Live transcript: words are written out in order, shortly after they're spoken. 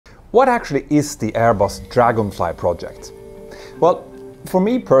What actually is the Airbus Dragonfly project? Well, for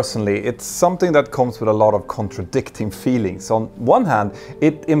me personally, it's something that comes with a lot of contradicting feelings. On one hand,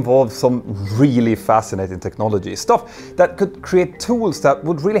 it involves some really fascinating technology, stuff that could create tools that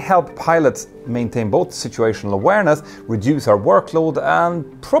would really help pilots maintain both situational awareness, reduce our workload,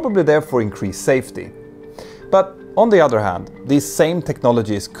 and probably therefore increase safety. But on the other hand, these same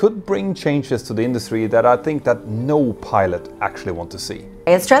technologies could bring changes to the industry that I think that no pilot actually wants to see.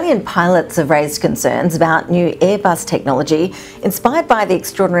 Australian pilots have raised concerns about new Airbus technology inspired by the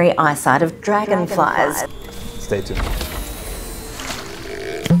extraordinary eyesight of dragonflies. Stay tuned.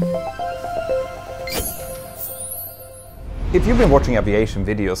 If you've been watching aviation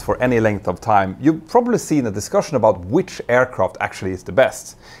videos for any length of time, you've probably seen a discussion about which aircraft actually is the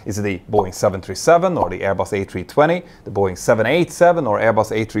best. Is it the Boeing 737 or the Airbus A320, the Boeing 787 or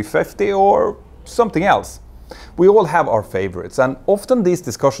Airbus A350 or something else? We all have our favorites, and often these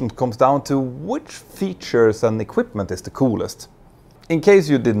discussions comes down to which features and equipment is the coolest. In case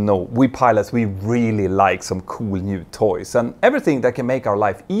you didn't know, we pilots, we really like some cool new toys, and everything that can make our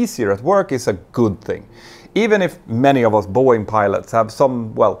life easier at work is a good thing. Even if many of us Boeing pilots have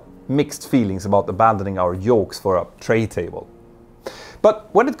some, well, mixed feelings about abandoning our yokes for a tray table.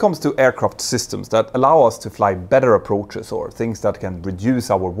 But when it comes to aircraft systems that allow us to fly better approaches or things that can reduce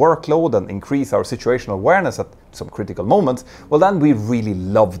our workload and increase our situational awareness at some critical moments, well then we really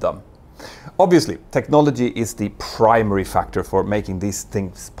love them. Obviously, technology is the primary factor for making these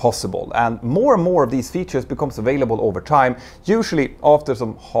things possible, and more of these features becomes available over time, usually after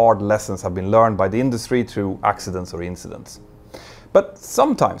some hard lessons have been learned by the industry through accidents or incidents. But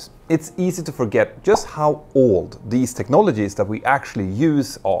sometimes it's easy to forget just how old these technologies that we actually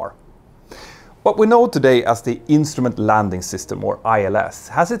use are. What we know today as the Instrument Landing System, or ILS,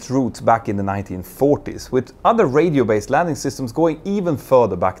 has its roots back in the 1940s, with other radio-based landing systems going even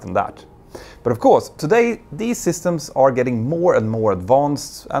further back than that. But of course, today these systems are getting more and more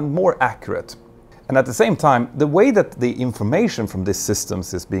advanced and more accurate. And at the same time, the way that the information from these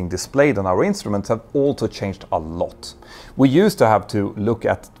systems is being displayed on our instruments have also changed a lot. We used to have to look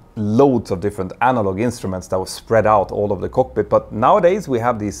at loads of different analog instruments that were spread out all over the cockpit, but nowadays we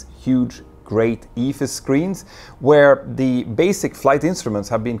have these huge, great EFIS screens where the basic flight instruments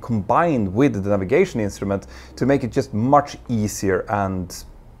have been combined with the navigation instrument to make it just much easier and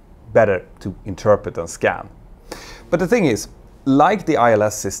better to interpret and scan. But the thing is, like the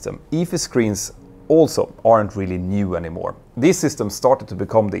ILS system, EFIS screens also aren't really new anymore. These systems started to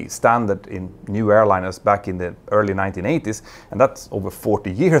become the standard in new airliners back in the early 1980s, and that's over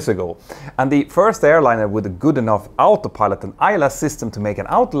 40 years ago. And the first airliner with a good enough autopilot and ILS system to make an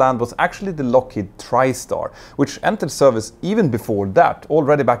outland was actually the Lockheed TriStar, which entered service even before that,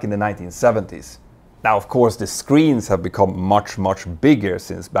 already back in the 1970s. Now, of course, the screens have become much bigger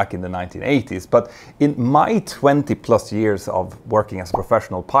since back in the 1980s, but in my 20+ years of working as a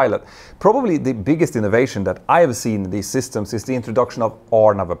professional pilot, probably the biggest innovation that I have seen in these systems is the introduction of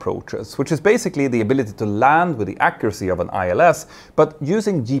RNAV approaches, which is basically the ability to land with the accuracy of an ILS, but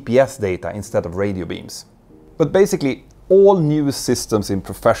using GPS data instead of radio beams. But basically, all new systems in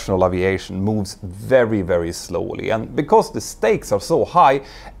professional aviation moves very slowly, and because the stakes are so high,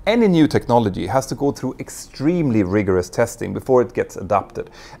 any new technology has to go through extremely rigorous testing before it gets adapted.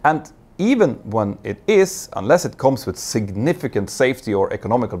 And even when it is, unless it comes with significant safety or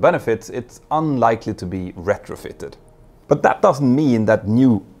economical benefits, it's unlikely to be retrofitted. But that doesn't mean that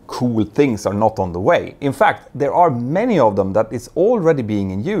new cool things are not on the way. In fact, there are many of them that is already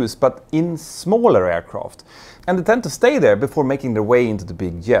being in use, but in smaller aircraft. And they tend to stay there before making their way into the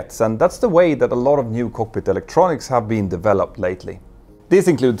big jets, and that's the way that a lot of new cockpit electronics have been developed lately. These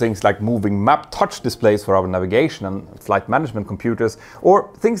include things like moving map touch displays for our navigation and flight management computers,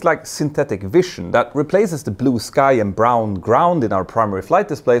 or things like synthetic vision that replaces the blue sky and brown ground in our primary flight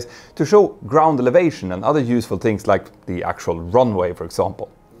displays to show ground elevation and other useful things like the actual runway, for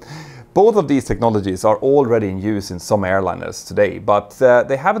example. Both of these technologies are already in use in some airliners today, but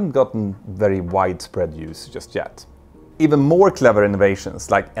they haven't gotten very widespread use just yet. Even more clever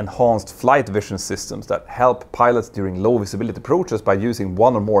innovations like enhanced flight vision systems that help pilots during low visibility approaches by using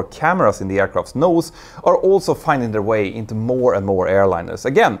one or more cameras in the aircraft's nose are also finding their way into more and more airliners,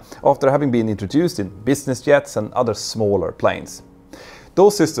 again after having been introduced in business jets and other smaller planes.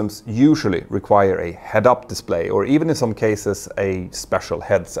 Those systems usually require a head-up display or even in some cases a special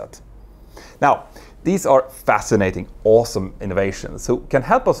headset. Now, these are fascinating, awesome innovations who can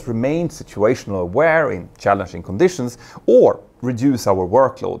help us remain situational aware in challenging conditions or reduce our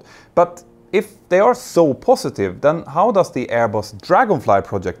workload. But if they are so positive, then how does the Airbus Dragonfly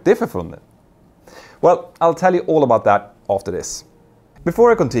project differ from them? Well, I'll tell you all about that after this.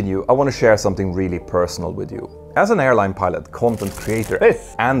 Before I continue, I want to share something really personal with you. As an airline pilot, content creator,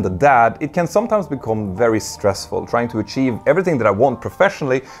 and a dad, it can sometimes become very stressful trying to achieve everything that I want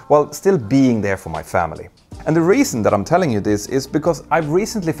professionally while still being there for my family. And the reason that I'm telling you this is because I've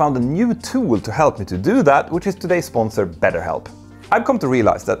recently found a new tool to help me to do that, which is today's sponsor, BetterHelp. I've come to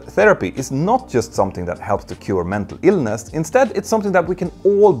realize that therapy is not just something that helps to cure mental illness, instead it's something that we can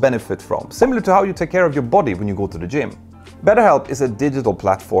all benefit from, similar to how you take care of your body when you go to the gym. BetterHelp is a digital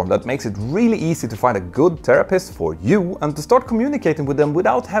platform that makes it really easy to find a good therapist for you and to start communicating with them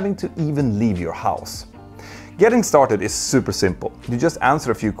without having to even leave your house. Getting started is super simple. You just answer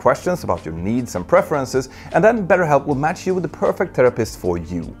a few questions about your needs and preferences, and then BetterHelp will match you with the perfect therapist for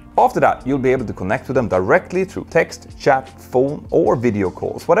you. After that, you'll be able to connect with them directly through text, chat, phone or video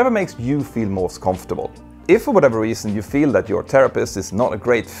calls, whatever makes you feel most comfortable. If for whatever reason you feel that your therapist is not a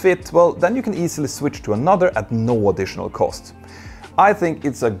great fit, well, then you can easily switch to another at no additional cost. I think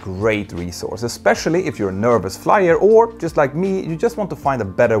it's a great resource, especially if you're a nervous flyer or, just like me, you just want to find a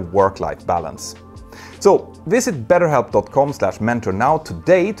better work-life balance. So visit betterhelp.com/mentor now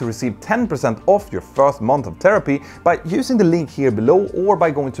today to receive 10% off your first month of therapy by using the link here below or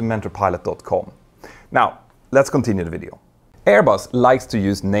by going to mentorpilot.com. Now, let's continue the video. Airbus likes to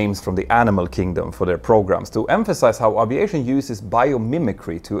use names from the animal kingdom for their programs to emphasize how aviation uses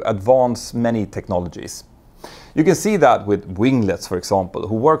biomimicry to advance many technologies. You can see that with winglets, for example,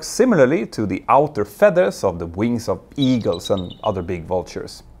 who work similarly to the outer feathers of the wings of eagles and other big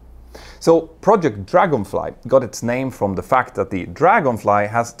vultures. So Project Dragonfly got its name from the fact that the Dragonfly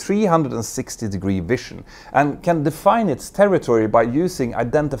has 360-degree vision and can define its territory by using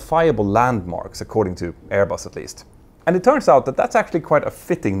identifiable landmarks, according to Airbus at least. And it turns out that that's actually quite a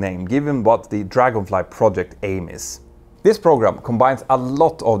fitting name given what the Dragonfly project aim is. This program combines a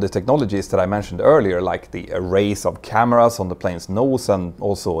lot of the technologies that I mentioned earlier, like the arrays of cameras on the plane's nose and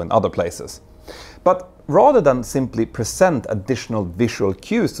also in other places. But rather than simply present additional visual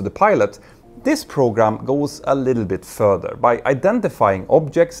cues to the pilot, this program goes a little bit further by identifying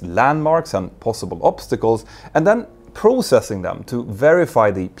objects, landmarks and possible obstacles and then processing them to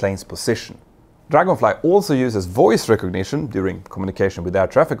verify the plane's position. Dragonfly also uses voice recognition during communication with air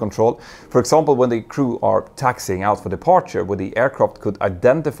traffic control. For example, when the crew are taxiing out for departure, where the aircraft could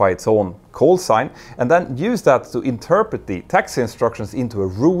identify its own call sign and then use that to interpret the taxi instructions into a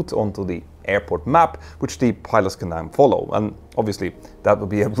route onto the airport map, which the pilots can then follow. And obviously that would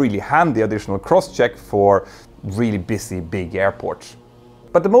be a really handy additional cross-check for really busy big airports.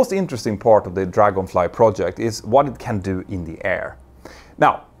 But the most interesting part of the Dragonfly project is what it can do in the air.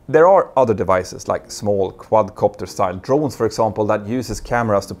 Now, there are other devices like small quadcopter-style drones, for example, that uses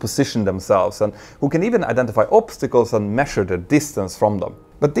cameras to position themselves and who can even identify obstacles and measure the distance from them.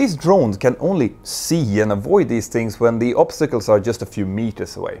 But these drones can only see and avoid these things when the obstacles are just a few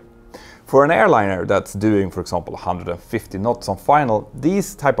meters away. For an airliner that's doing, for example, 150 knots on final,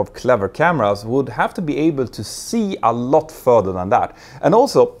 these type of clever cameras would have to be able to see a lot further than that, and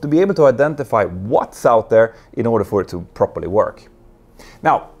also to be able to identify what's out there in order for it to properly work.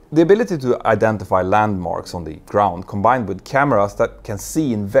 Now, the ability to identify landmarks on the ground combined with cameras that can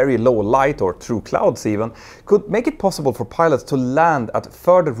see in very low light or through clouds even could make it possible for pilots to land at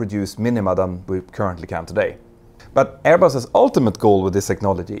further reduced minima than we currently can today. But Airbus's ultimate goal with this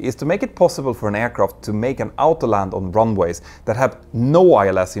technology is to make it possible for an aircraft to make an auto-land on runways that have no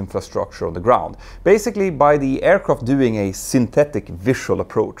ILS infrastructure on the ground, basically by the aircraft doing a synthetic visual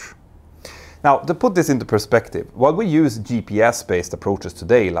approach. Now, to put this into perspective, while we use GPS-based approaches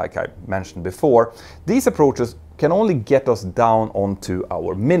today, like I mentioned before, these approaches can only get us down onto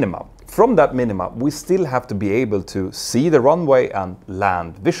our minima. From that minima, we still have to be able to see the runway and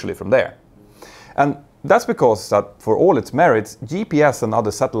land visually from there. And that's because that, for all its merits, GPS and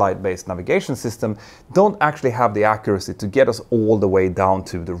other satellite-based navigation systems don't actually have the accuracy to get us all the way down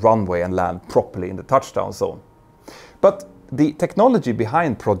to the runway and land properly in the touchdown zone. But the technology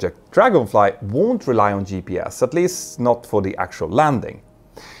behind Project Dragonfly won't rely on GPS, at least not for the actual landing.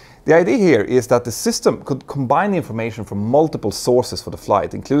 The idea here is that the system could combine information from multiple sources for the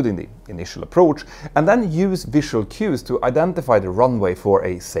flight, including the initial approach, and then use visual cues to identify the runway for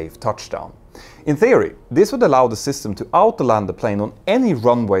a safe touchdown. In theory, this would allow the system to auto-land the plane on any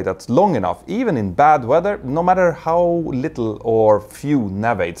runway that's long enough, even in bad weather, no matter how little or few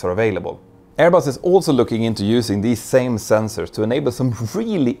nav aids are available. Airbus is also looking into using these same sensors to enable some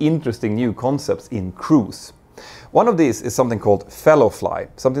really interesting new concepts in cruise. One of these is something called Fellowfly,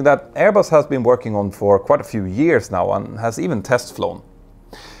 something that Airbus has been working on for quite a few years now and has even test flown.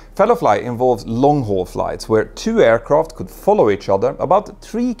 Fellowfly involves long-haul flights where two aircraft could follow each other about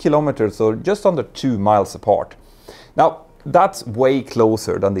 3 kilometers or just under 2 miles apart. Now, That's way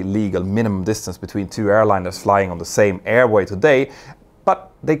closer than the legal minimum distance between two airliners flying on the same airway today,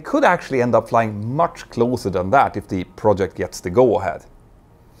 but they could actually end up flying much closer than that if the project gets the go-ahead.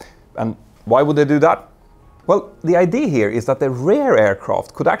 And why would they do that? Well, the idea here is that the rear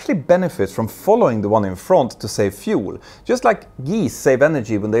aircraft could actually benefit from following the one in front to save fuel, just like geese save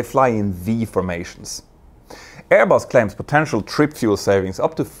energy when they fly in V formations. Airbus claims potential trip fuel savings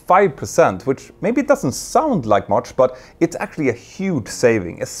up to 5%, which maybe doesn't sound like much, but it's actually a huge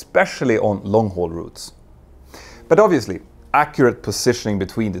saving, especially on long-haul routes. But obviously, accurate positioning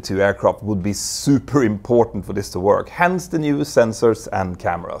between the two aircraft would be super important for this to work, hence the new sensors and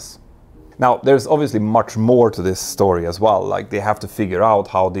cameras. Now, there's obviously much more to this story as well, like they have to figure out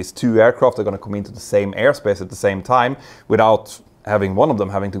how these two aircraft are going to come into the same airspace at the same time without having one of them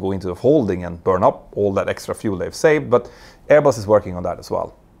having to go into the holding and burn up all that extra fuel they've saved, but Airbus is working on that as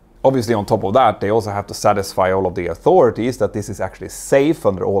well. Obviously, on top of that, they also have to satisfy all of the authorities that this is actually safe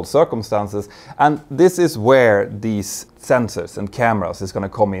under all circumstances, and this is where these sensors and cameras is going to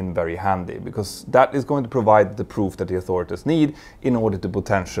come in very handy, because that is going to provide the proof that the authorities need in order to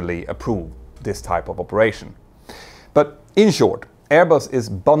potentially approve this type of operation. But in short, Airbus is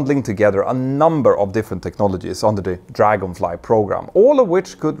bundling together a number of different technologies under the Dragonfly program, all of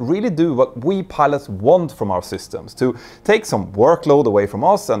which could really do what we pilots want from our systems, to take some workload away from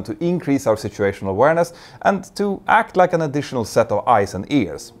us and to increase our situational awareness and to act like an additional set of eyes and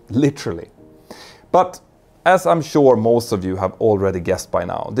ears, literally. But as I'm sure most of you have already guessed by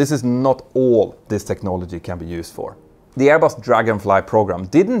now, this is not all this technology can be used for. The Airbus Dragonfly program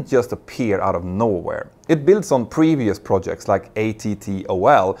didn't just appear out of nowhere. It builds on previous projects like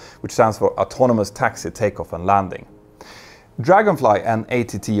ATTOL, which stands for Autonomous Taxi Takeoff and Landing. Dragonfly and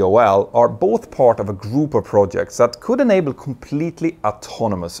ATTOL are both part of a group of projects that could enable completely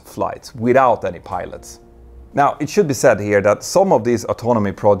autonomous flights without any pilots. Now, it should be said here that some of these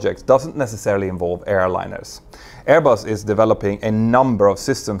autonomy projects doesn't necessarily involve airliners. Airbus is developing a number of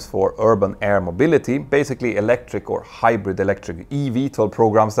systems for urban air mobility, basically electric or hybrid electric eVTOL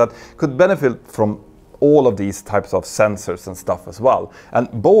programs that could benefit from all of these types of sensors and stuff as well. And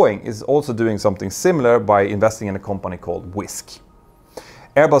Boeing is also doing something similar by investing in a company called Wisk.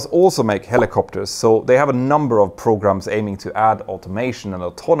 Airbus also make helicopters, so they have a number of programs aiming to add automation and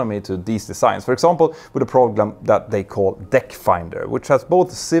autonomy to these designs. For example, with a program that they call Deck Finder, which has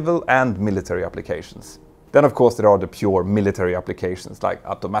both civil and military applications. Then of course there are the pure military applications like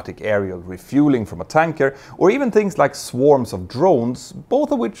automatic aerial refueling from a tanker, or even things like swarms of drones,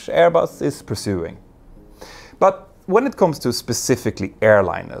 both of which Airbus is pursuing. But when it comes to specifically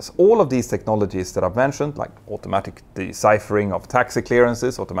airliners, all of these technologies that I've mentioned, like automatic deciphering of taxi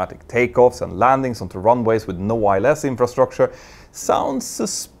clearances, automatic takeoffs and landings onto runways with no ILS infrastructure, sounds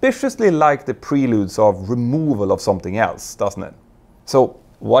suspiciously like the preludes of removal of something else, doesn't it? So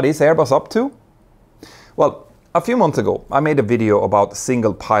what is Airbus up to? Well, a few months ago I made a video about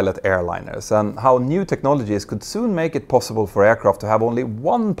single pilot airliners and how new technologies could soon make it possible for aircraft to have only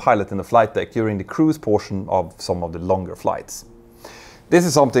one pilot in the flight deck during the cruise portion of some of the longer flights. This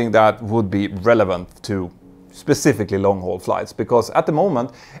is something that would be relevant to specifically long-haul flights, because at the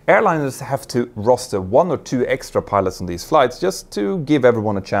moment airliners have to roster 1 or 2 extra pilots on these flights just to give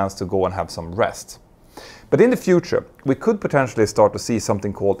everyone a chance to go and have some rest. But in the future, we could potentially start to see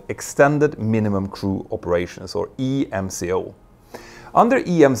something called Extended Minimum Crew Operations, or EMCO. Under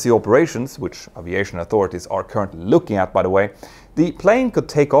EMCO operations, which aviation authorities are currently looking at by the way, the plane could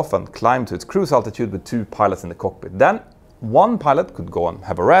take off and climb to its cruise altitude with 2 pilots in the cockpit. Then one pilot could go and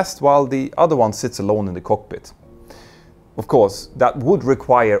have a rest while the other one sits alone in the cockpit. Of course, that would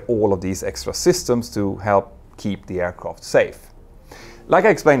require all of these extra systems to help keep the aircraft safe. Like I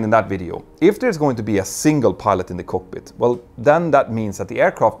explained in that video, if there's going to be a single pilot in the cockpit, well, then that means that the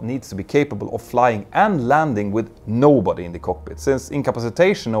aircraft needs to be capable of flying and landing with nobody in the cockpit, since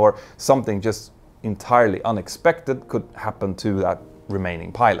incapacitation or something just entirely unexpected could happen to that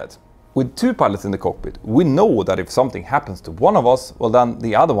remaining pilot. With 2 pilots in the cockpit, we know that if something happens to one of us, well then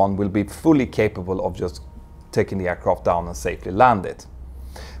the other one will be fully capable of just taking the aircraft down and safely land it.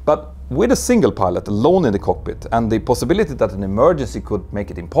 But with a single pilot alone in the cockpit and the possibility that an emergency could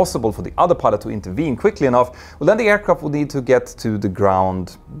make it impossible for the other pilot to intervene quickly enough, well then the aircraft would need to get to the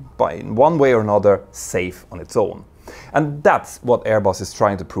ground by in one way or another safe on its own. And that's what Airbus is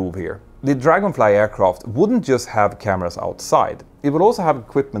trying to prove here. The Dragonfly aircraft wouldn't just have cameras outside, it would also have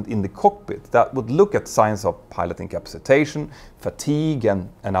equipment in the cockpit that would look at signs of pilot incapacitation, fatigue and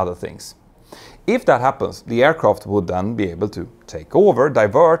other things. If that happens, the aircraft would then be able to take over,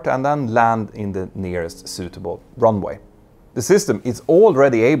 divert and then land in the nearest suitable runway. The system is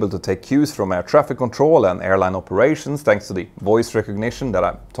already able to take cues from air traffic control and airline operations thanks to the voice recognition that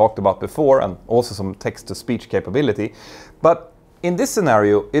I talked about before, and also some text-to-speech capability. But in this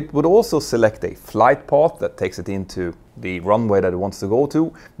scenario, it would also select a flight path that takes it into the runway that it wants to go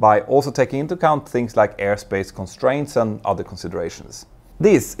to, by also taking into account things like airspace constraints and other considerations.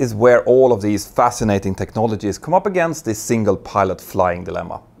 This is where all of these fascinating technologies come up against this single pilot flying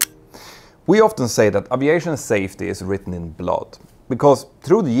dilemma. We often say that aviation safety is written in blood, because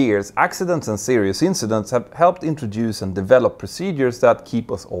through the years, accidents and serious incidents have helped introduce and develop procedures that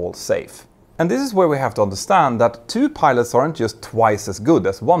keep us all safe. And this is where we have to understand that two pilots aren't just twice as good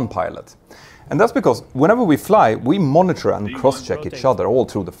as one pilot. And that's because whenever we fly, we monitor and cross-check each other all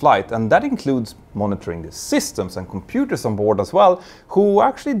through the flight, and that includes monitoring the systems and computers on board as well, who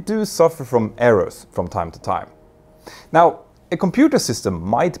actually do suffer from errors from time to time. Now, a computer system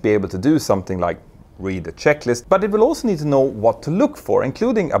might be able to do something like read a checklist, but it will also need to know what to look for,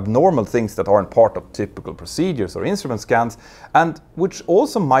 including abnormal things that aren't part of typical procedures or instrument scans, and which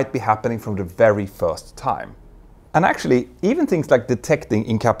also might be happening from the very first time. And actually, even things like detecting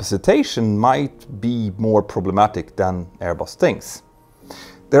incapacitation might be more problematic than Airbus thinks.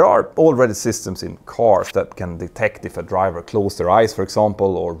 There are already systems in cars that can detect if a driver closed their eyes, for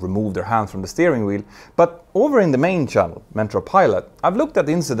example, or remove their hands from the steering wheel. But over in the main channel, Mentour Pilot, I've looked at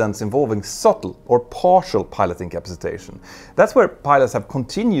incidents involving subtle or partial pilot incapacitation. That's where pilots have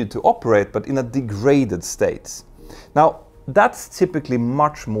continued to operate, but in a degraded state. Now, that's typically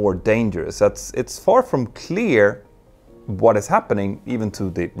much more dangerous. It's far from clear what is happening, even to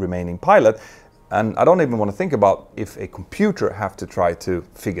the remaining pilot. And I don't even want to think about if a computer have to try to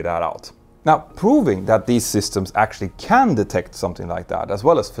figure that out. Now, proving that these systems actually can detect something like that, as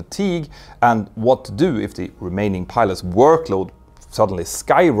well as fatigue and what to do if the remaining pilot's workload suddenly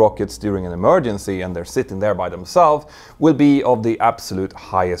skyrockets during an emergency and they're sitting there by themselves, will be of the absolute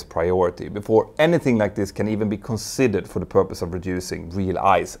highest priority before anything like this can even be considered for the purpose of reducing real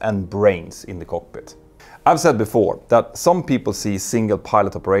eyes and brains in the cockpit. I've said before that some people see single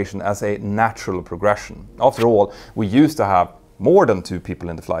pilot operation as a natural progression. After all, we used to have more than two people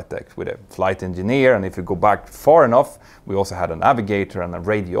in the flight deck, with a flight engineer, and if you go back far enough, we also had a navigator and a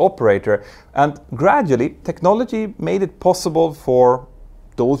radio operator, and gradually technology made it possible for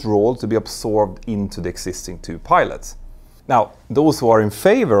those roles to be absorbed into the existing two pilots. Now, those who are in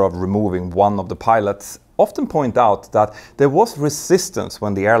favor of removing one of the pilots often point out that there was resistance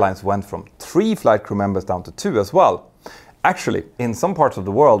when the airlines went from 3 flight crew members down to 2 as well. Actually, in some parts of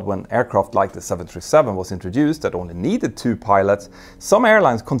the world, when aircraft like the 737 was introduced that only needed 2 pilots, some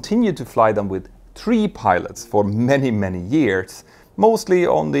airlines continued to fly them with 3 pilots for many years, mostly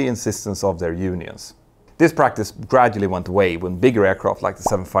on the insistence of their unions. This practice gradually went away when bigger aircraft like the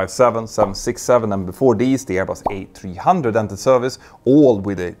 757, 767 and before these the Airbus A300 entered service, all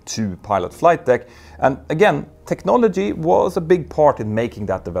with a 2-pilot flight deck. And again, technology was a big part in making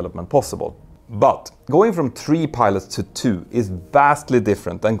that development possible. But going from 3 pilots to 2 is vastly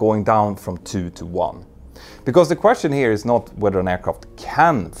different than going down from 2 to 1. Because the question here is not whether an aircraft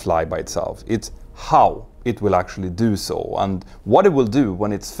can fly by itself, it's how it will actually do so and what it will do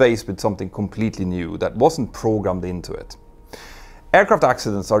when it's faced with something completely new that wasn't programmed into it. Aircraft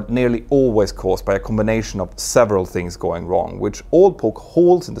accidents are nearly always caused by a combination of several things going wrong, which all poke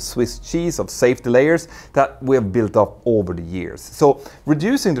holes in the Swiss cheese of safety layers that we have built up over the years. So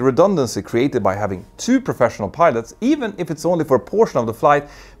reducing the redundancy created by having 2 professional pilots, even if it's only for a portion of the flight,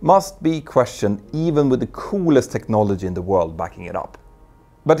 must be questioned even with the coolest technology in the world backing it up.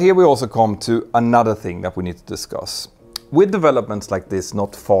 But here we also come to another thing that we need to discuss. With developments like this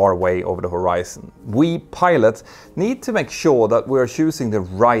not far away over the horizon, we pilots need to make sure that we are choosing the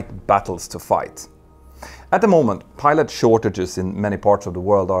right battles to fight. At the moment, pilot shortages in many parts of the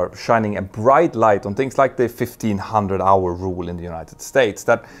world are shining a bright light on things like the 1500-hour rule in the United States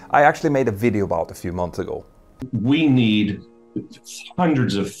that I actually made a video about a few months ago. We need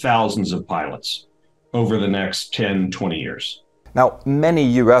hundreds of thousands of pilots over the next 10, 20 years. Now, many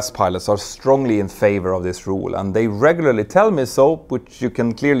US pilots are strongly in favor of this rule, and they regularly tell me so, which you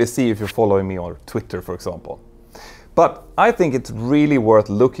can clearly see if you're following me on Twitter, for example. But I think it's really worth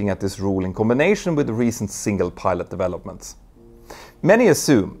looking at this rule in combination with the recent single pilot developments. Many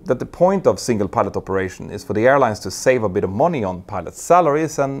assume that the point of single pilot operation is for the airlines to save a bit of money on pilot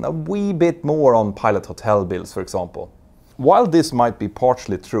salaries and a wee bit more on pilot hotel bills, for example. While this might be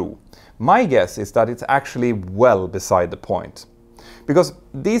partially true, my guess is that it's actually well beside the point. Because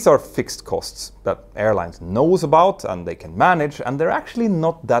these are fixed costs that airlines knows about and they can manage, and they're actually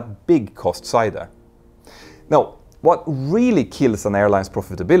not that big costs either. No, What really kills an airline's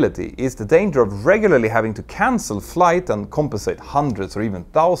profitability is the danger of regularly having to cancel flight and compensate hundreds or even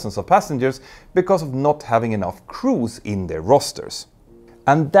thousands of passengers because of not having enough crews in their rosters.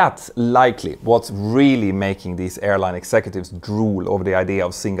 And that's likely what's really making these airline executives drool over the idea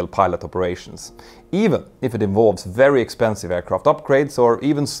of single pilot operations, even if it involves very expensive aircraft upgrades or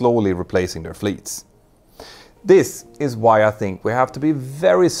even slowly replacing their fleets. This is why I think we have to be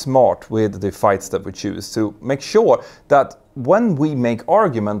very smart with the fights that we choose to make sure that when we make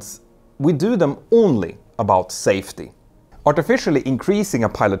arguments, we do them only about safety. Artificially increasing a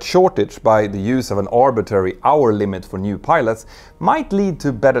pilot shortage by the use of an arbitrary hour limit for new pilots might lead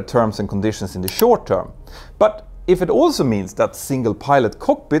to better terms and conditions in the short term. But if it also means that single pilot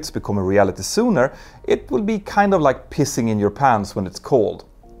cockpits become a reality sooner, it will be kind of like pissing in your pants when it's cold.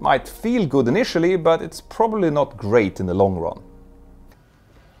 Might feel good initially, but it's probably not great in the long run.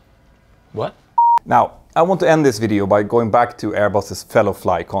 What? Now, I want to end this video by going back to Airbus's fellow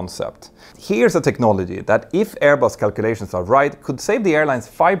fly concept. Here's a technology that, if Airbus calculations are right, could save the airlines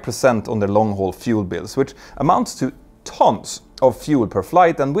 5% on their long-haul fuel bills, which amounts to tons of fuel per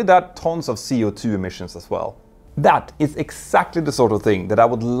flight, and with that, tons of CO2 emissions as well. That is exactly the sort of thing that I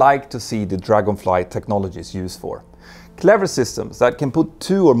would like to see the Dragonfly technologies used for. Clever systems that can put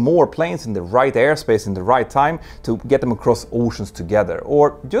 2 or more planes in the right airspace in the right time to get them across oceans together,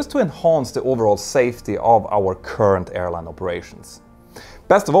 or just to enhance the overall safety of our current airline operations.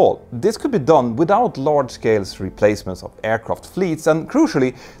 Best of all, this could be done without large-scale replacements of aircraft fleets, and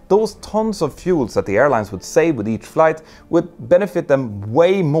crucially, those tons of fuels that the airlines would save with each flight would benefit them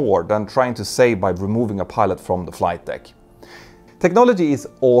way more than trying to save by removing a pilot from the flight deck. Technology is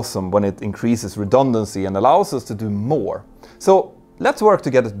awesome when it increases redundancy and allows us to do more. So let's work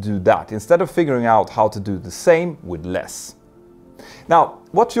together to do that, instead of figuring out how to do the same with less. Now,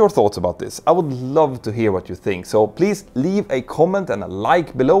 what's your thoughts about this? I would love to hear what you think, so please leave a comment and a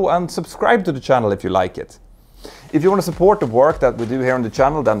like below, and subscribe to the channel if you like it. If you want to support the work that we do here on the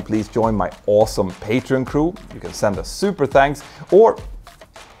channel, then please join my awesome Patreon crew. You can send a super thanks or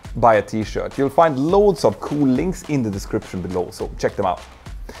buy a t-shirt. You'll find loads of cool links in the description below, so check them out.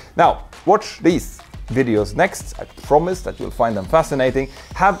 Now, watch these videos next. I promise that you'll find them fascinating.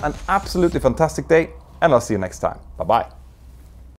 Have an absolutely fantastic day, and I'll see you next time. Bye-bye.